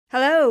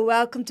Hello,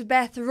 welcome to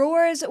Beth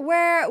Roars,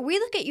 where we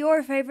look at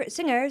your favourite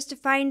singers to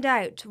find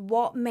out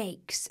what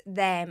makes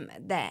them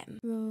them.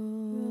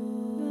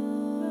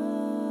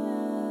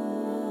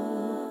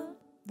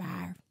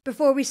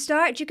 Before we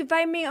start, you can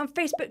find me on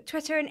Facebook,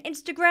 Twitter and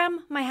Instagram.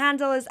 My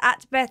handle is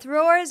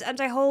 @BethRoars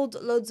and I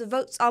hold loads of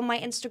votes on my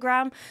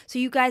Instagram, so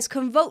you guys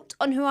can vote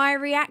on who I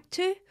react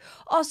to.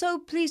 Also,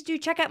 please do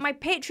check out my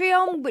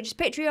Patreon, which is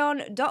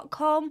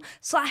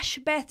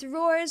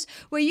patreon.com/BethRoars,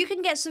 where you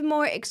can get some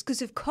more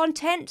exclusive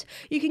content.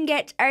 You can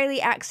get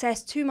early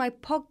access to my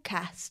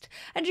podcast.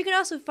 And you can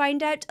also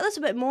find out a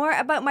little bit more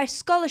about my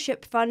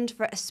scholarship fund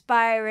for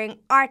aspiring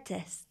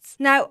artists.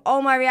 Now,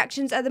 all my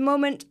reactions at the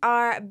moment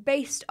are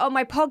based on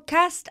my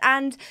podcast,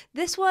 and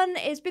this one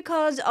is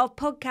because of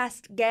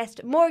podcast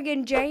guest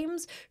Morgan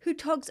James, who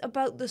talks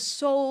about the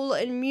soul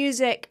in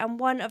music, and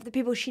one of the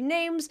people she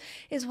names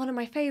is one of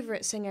my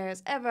favourite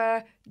singers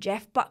ever,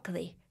 Jeff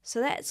Buckley. So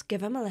let's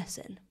give him a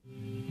listen.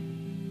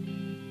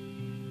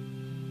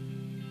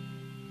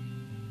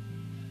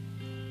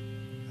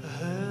 I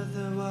heard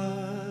there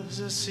was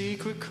a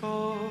secret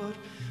chord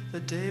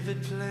that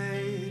David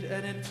played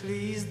and it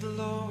pleased the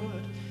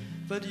Lord.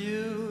 But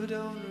you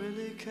don't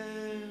really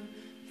care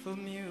for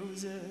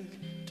music,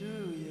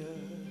 do ya?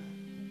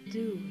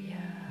 Do ya?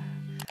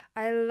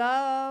 I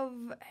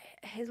love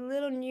his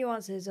little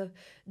nuances of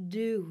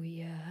do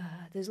ya.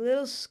 There's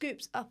little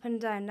scoops up and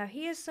down. Now,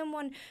 he is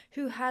someone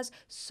who has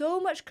so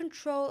much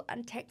control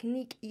and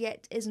technique,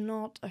 yet is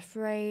not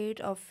afraid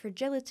of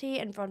fragility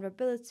and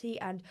vulnerability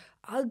and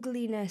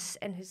ugliness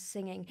in his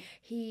singing.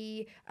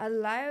 He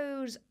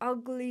allows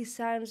ugly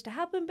sounds to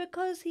happen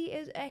because he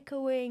is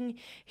echoing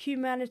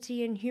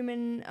humanity and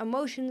human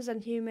emotions,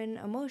 and human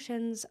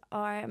emotions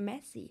are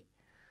messy.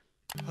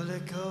 Well,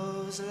 it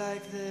goes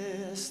like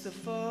this: the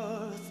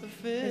fourth, the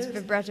fifth, His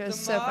vibrato is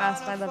so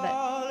fast, I love it.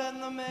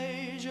 And the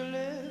major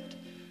lift,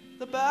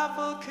 the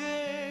baffled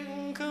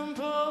king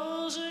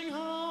composing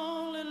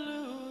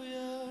hallelujah.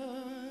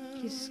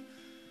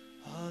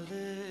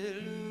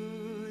 Hallelujah.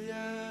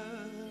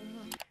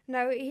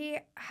 Now, he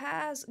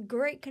has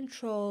great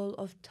control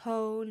of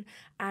tone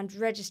and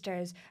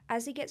registers.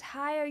 As he gets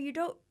higher, you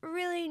don't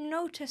really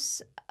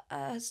notice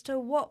as to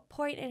what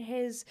point in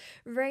his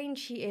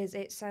range he is.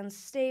 It sounds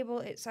stable,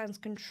 it sounds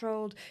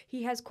controlled.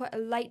 He has quite a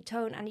light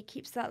tone, and he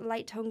keeps that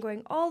light tone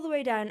going all the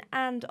way down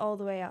and all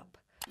the way up.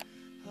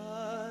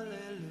 Hallelujah.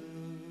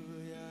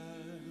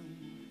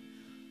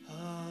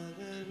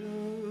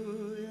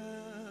 Hallelujah.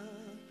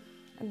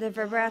 And the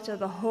vibrato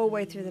the whole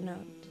way through the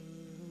note.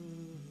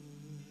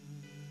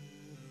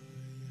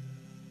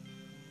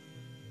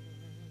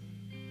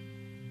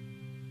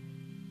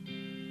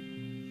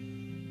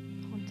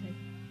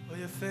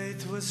 Your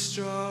faith was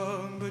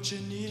strong, but you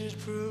needed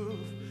proof.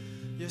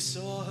 You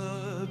saw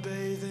her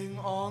bathing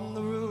on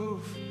the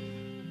roof,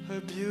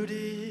 her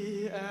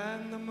beauty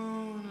and the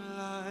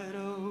moonlight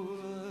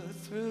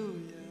overthrew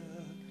you.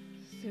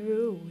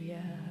 Through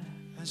ya.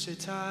 And she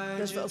tied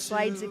those you little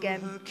slides to again,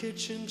 her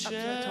kitchen up to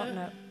chair. the top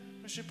note.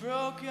 And she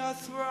broke your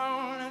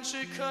throne and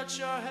she cut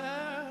your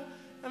hair,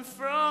 and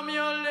from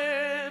your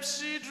lips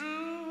she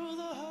drew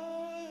the hallelujah.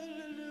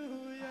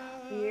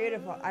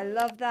 Beautiful. I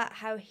love that,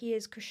 how he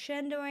is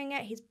crescendoing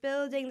it. He's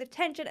building the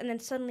tension, and then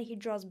suddenly he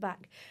draws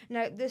back.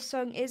 Now, this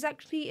song is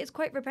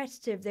quite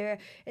repetitive.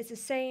 It's the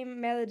same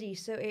melody,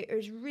 so it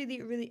is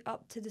really, really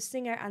up to the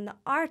singer and the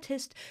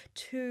artist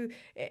to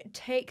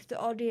take the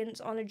audience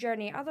on a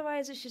journey.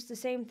 Otherwise, it's just the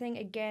same thing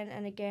again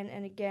and again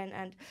and again.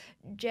 And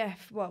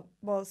Jeff, well,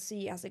 we'll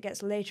see as it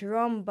gets later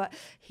on, but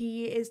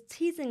he is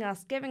teasing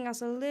us, giving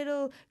us a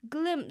little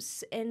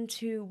glimpse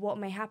into what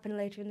may happen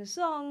later in the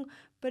song,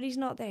 but he's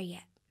not there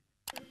yet.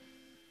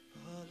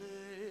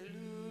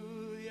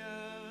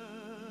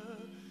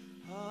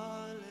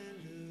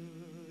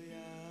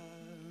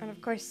 And of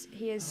course,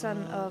 he is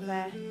son of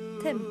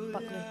Tim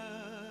Buckley.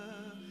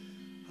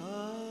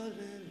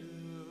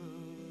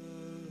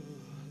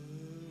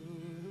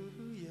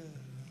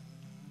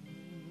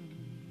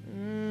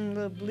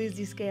 Little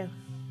bluesy scale.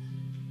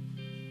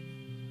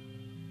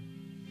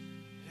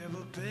 Yeah,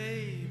 but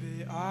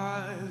baby,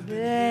 I've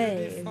been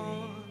here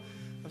before.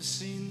 I've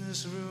seen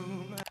this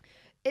room.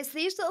 It's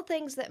these little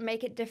things that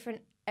make it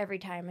different every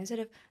time. Instead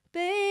of,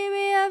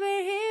 baby, I've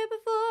been here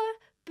before,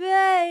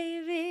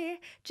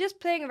 baby. Just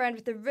playing around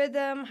with the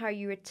rhythm, how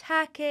you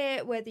attack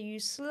it, whether you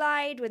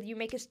slide, whether you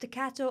make it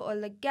staccato or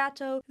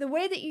legato. The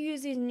way that you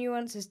use these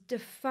nuances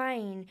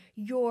define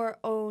your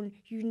own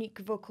unique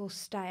vocal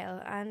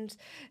style. And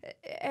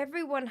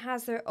everyone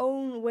has their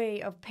own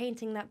way of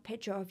painting that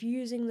picture, of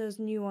using those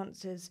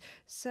nuances.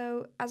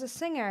 So as a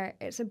singer,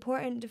 it's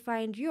important to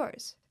find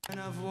yours. When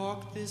I've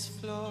walked this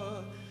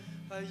floor,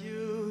 I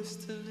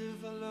used to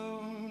live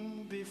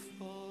alone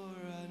before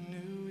I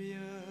knew you.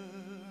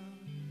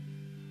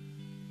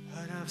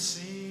 And I've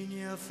seen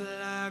your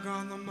flag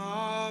on the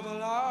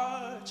marble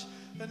arch.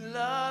 And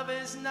love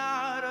is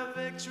not a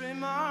victory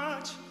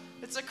march.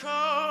 It's a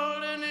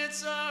cold and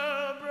it's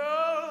a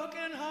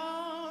broken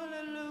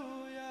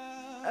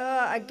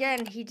hallelujah.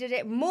 Again, he did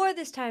it more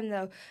this time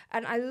though.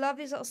 And I love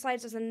these little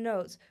slides as the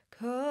notes.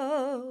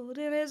 Cold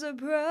is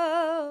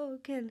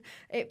broken.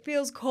 It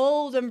feels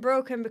cold and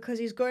broken because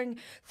he's going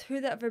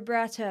through that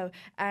vibrato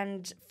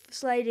and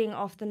sliding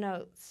off the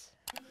notes.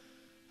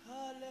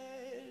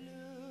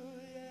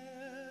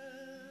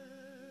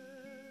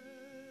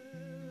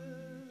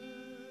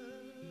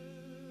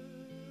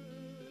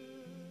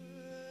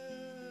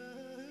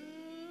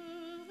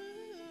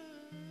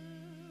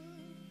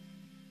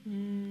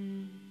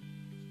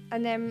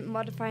 And then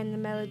modifying the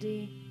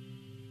melody.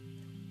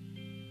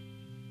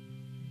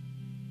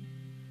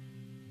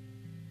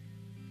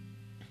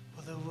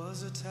 Well, there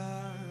was a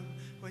time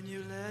when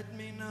you let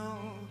me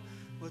know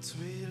what's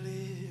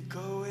really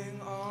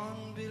going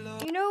on below.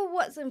 You know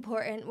what's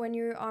important when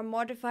you are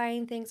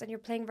modifying things and you're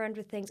playing around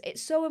with things?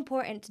 It's so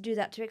important to do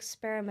that, to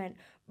experiment.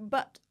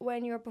 But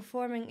when you're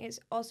performing, it's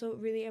also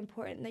really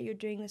important that you're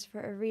doing this for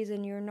a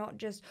reason. You're not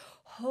just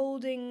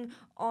holding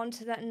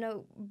onto that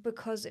note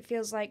because it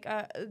feels like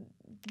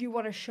you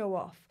want to show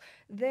off.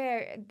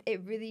 There,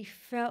 it really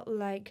felt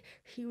like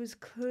he was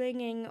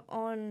clinging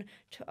on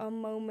to a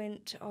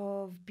moment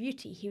of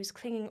beauty. He was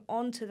clinging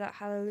on to that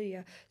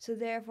hallelujah. So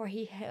therefore,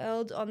 he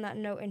held on that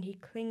note and he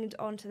clinged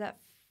on to that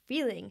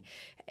feeling.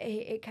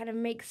 It kind of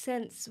makes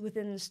sense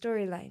within the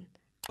storyline.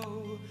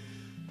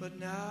 But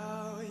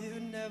now you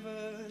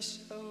never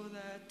show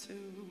that to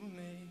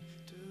me,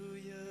 do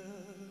you?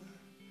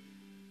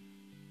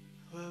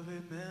 Well,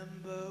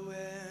 remember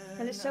when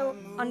And it's so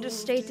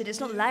understated,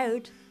 it's not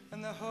loud.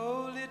 And the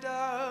holy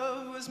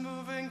dove was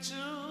moving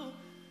too,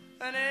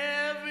 and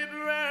every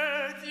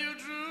breath you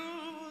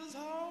drew was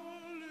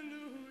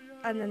hallelujah.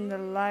 And then the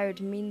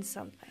loud means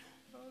something.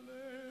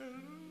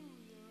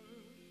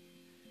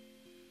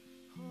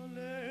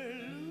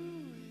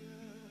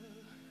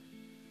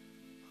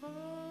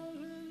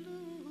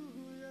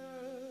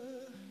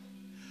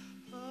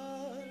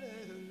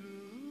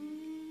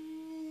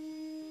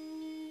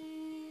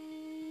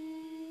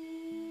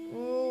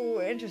 Ooh,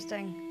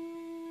 interesting.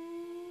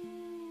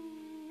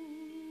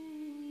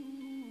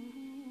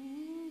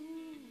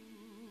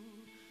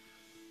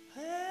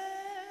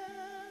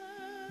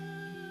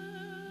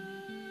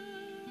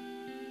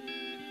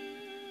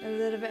 A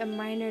little bit of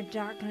minor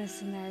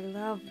darkness in there. I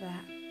love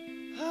that.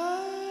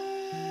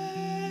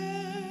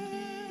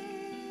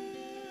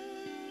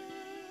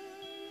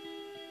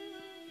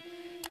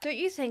 Don't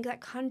you think that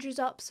conjures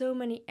up so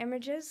many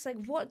images? Like,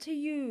 what to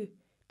you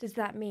does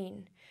that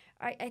mean?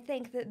 I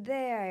think that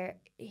there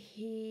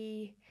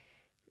he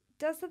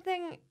does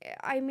something.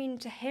 I mean,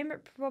 to him,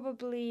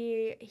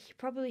 he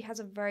probably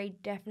has a very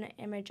definite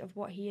image of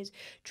what he is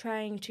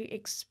trying to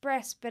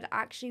express, but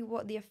actually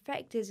what the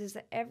effect is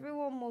that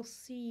everyone will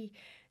see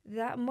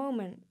that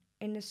moment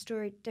in the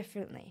story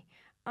differently.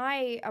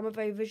 I am a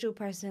very visual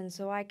person,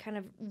 so I kind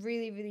of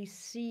really, really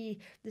see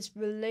this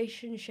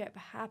relationship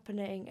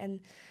happening, and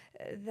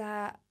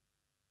that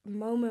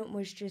moment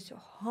was just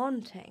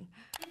haunting.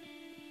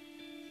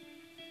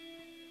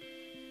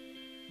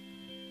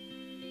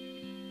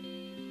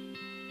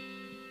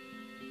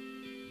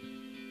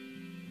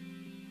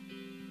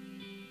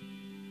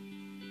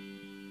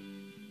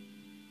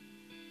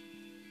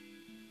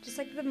 Just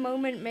like the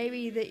moment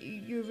maybe that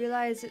you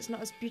realize it's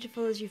not as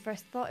beautiful as you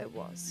first thought it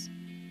was.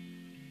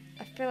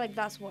 I feel like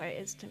that's what it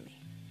is to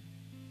me.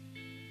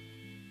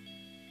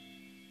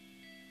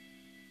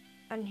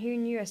 And who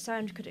knew a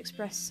sound could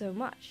express so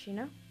much, you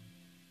know?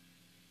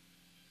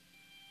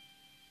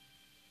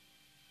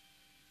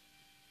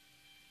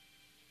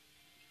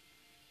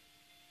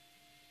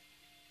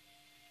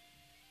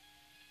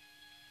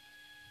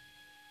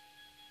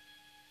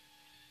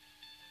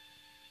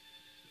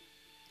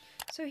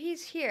 So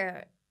he's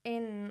here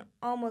in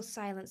almost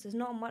silence. There's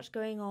not much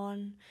going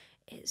on.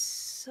 It's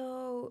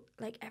so,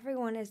 like,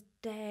 everyone is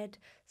dead,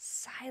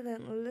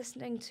 silent,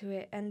 listening to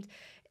it. And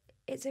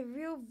it's a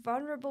real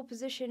vulnerable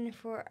position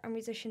for a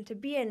musician to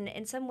be in.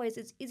 In some ways,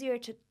 it's easier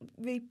to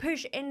really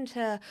push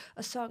into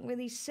a song,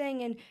 really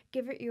sing and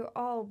give it your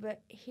all.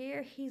 But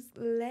here he's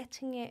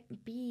letting it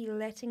be,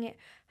 letting it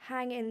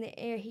hang in the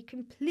air. He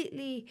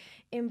completely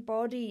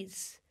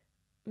embodies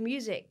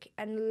music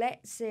and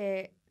lets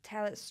it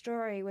tell its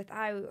story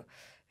without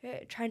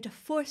trying to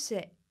force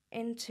it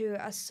into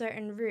a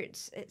certain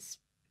route. It's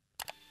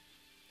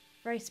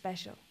very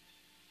special.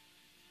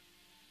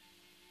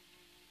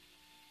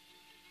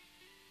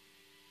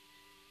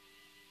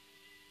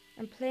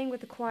 And playing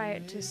with the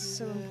quiet is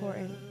so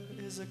important.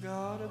 Is a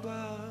God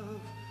above,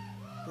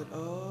 but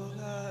all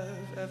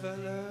I've ever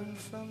learned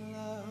from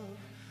love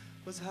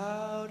was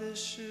how to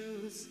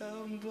shoot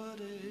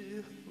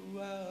somebody who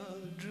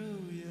outdrew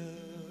you.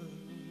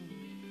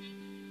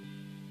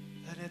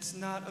 And it's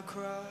not a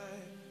cry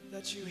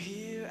that you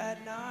hear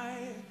at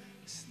night.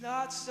 It's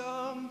not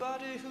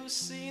somebody who's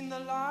seen the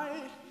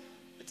light.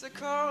 It's a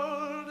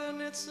cold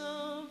and it's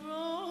a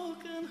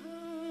broken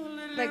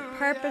hallelujah. Like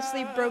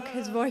purposely broke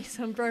his voice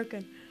on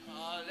broken.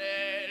 Hallelujah,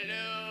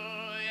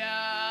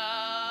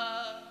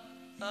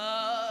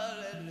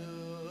 hallelujah.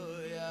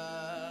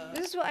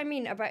 This is what I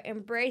mean about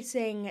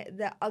embracing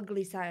the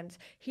ugly sounds.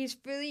 He's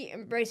really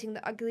embracing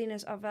the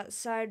ugliness of that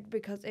sound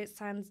because it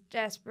sounds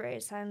desperate.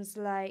 It sounds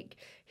like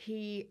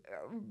he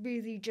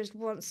really just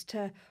wants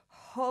to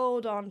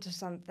hold on to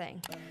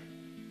something.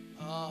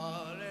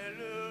 Hallelujah,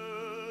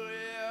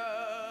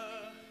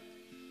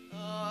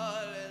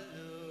 hallelujah,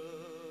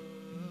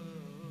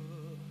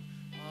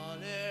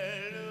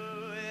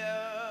 hallelujah,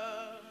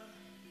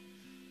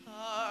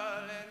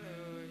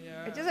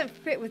 hallelujah. It doesn't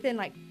fit within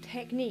like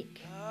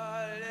technique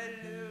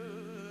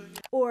Hallelujah.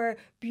 or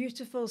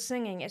beautiful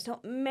singing. It's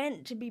not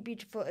meant to be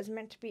beautiful. It's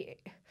meant to be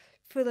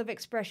full of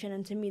expression,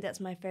 and to me that's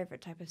my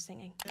favorite type of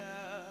singing.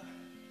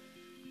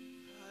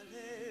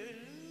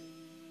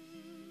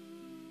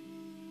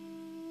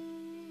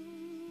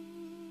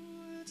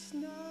 It's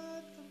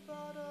not the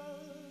bottle,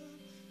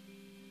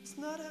 it's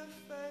not her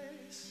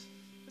face,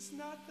 it's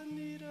not the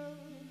needle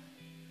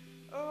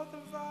or the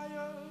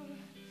vial,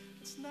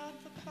 it's not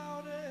the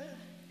powder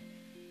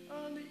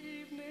on the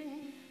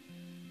evening.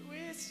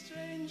 We're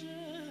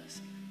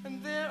strangers,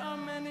 and there are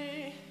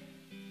many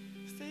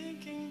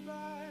thinking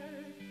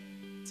back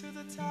to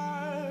the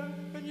time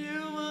when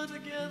you were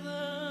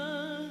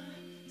together,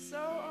 so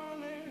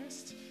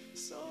honest,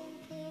 so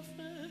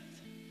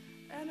perfect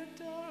and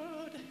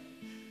adored.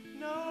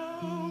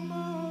 No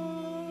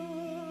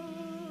more,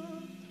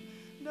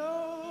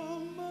 no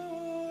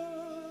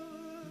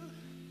more.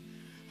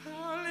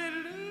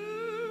 Hallelujah,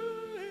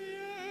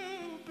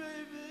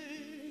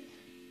 baby,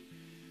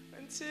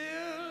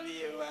 until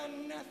you are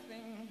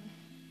nothing.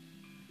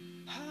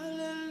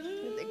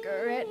 Hallelujah, The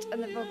grit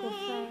and the vocal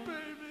fry.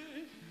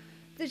 baby.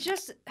 There's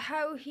just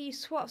how he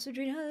swaps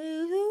between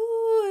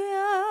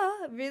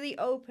hallelujah, really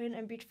open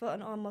and beautiful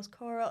and almost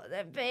choral,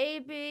 then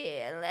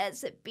baby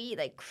lets it be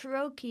like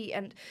croaky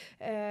and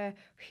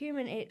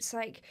human. It's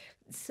like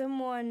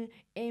someone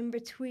in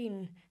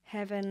between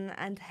heaven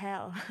and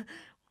hell.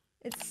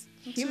 It's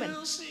human.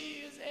 Until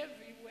she is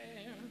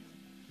everywhere.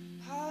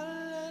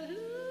 Hallelujah.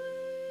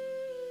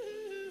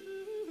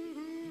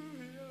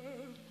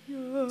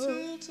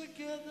 Till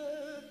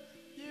together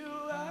you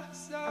are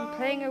so. I'm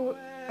playing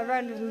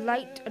around with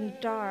light and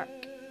dark.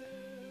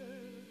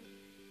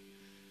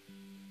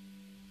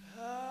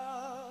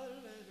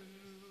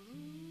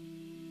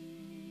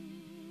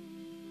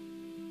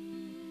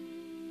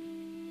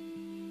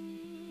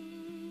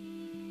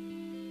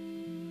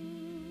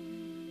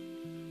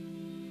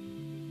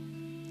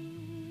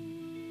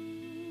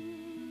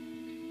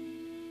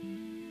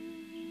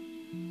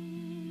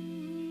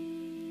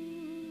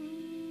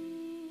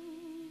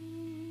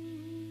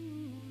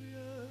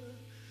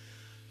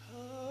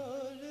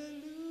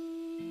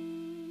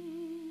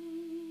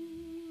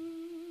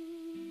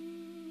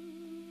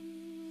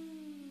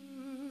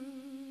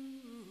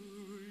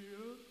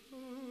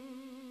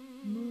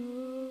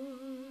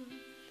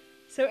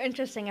 So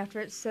interesting after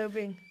it's so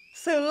being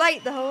so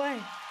light the whole way.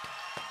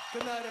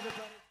 Good night,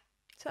 everybody.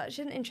 Such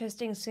an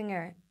interesting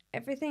singer.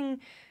 Everything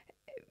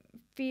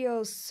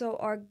feels so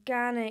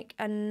organic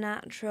and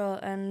natural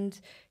and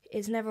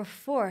is never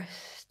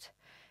forced,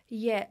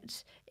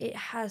 yet it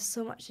has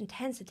so much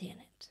intensity in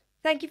it.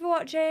 Thank you for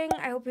watching.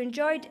 I hope you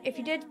enjoyed. If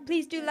you did,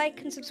 please do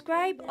like and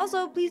subscribe.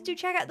 Also, please do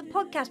check out the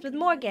podcast with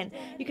Morgan.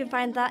 You can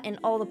find that in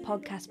all the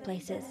podcast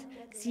places.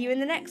 See you in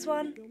the next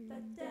one.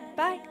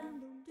 Bye.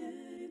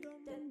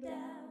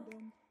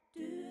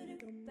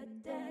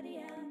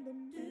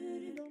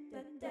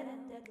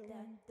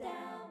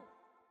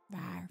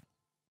 Bye.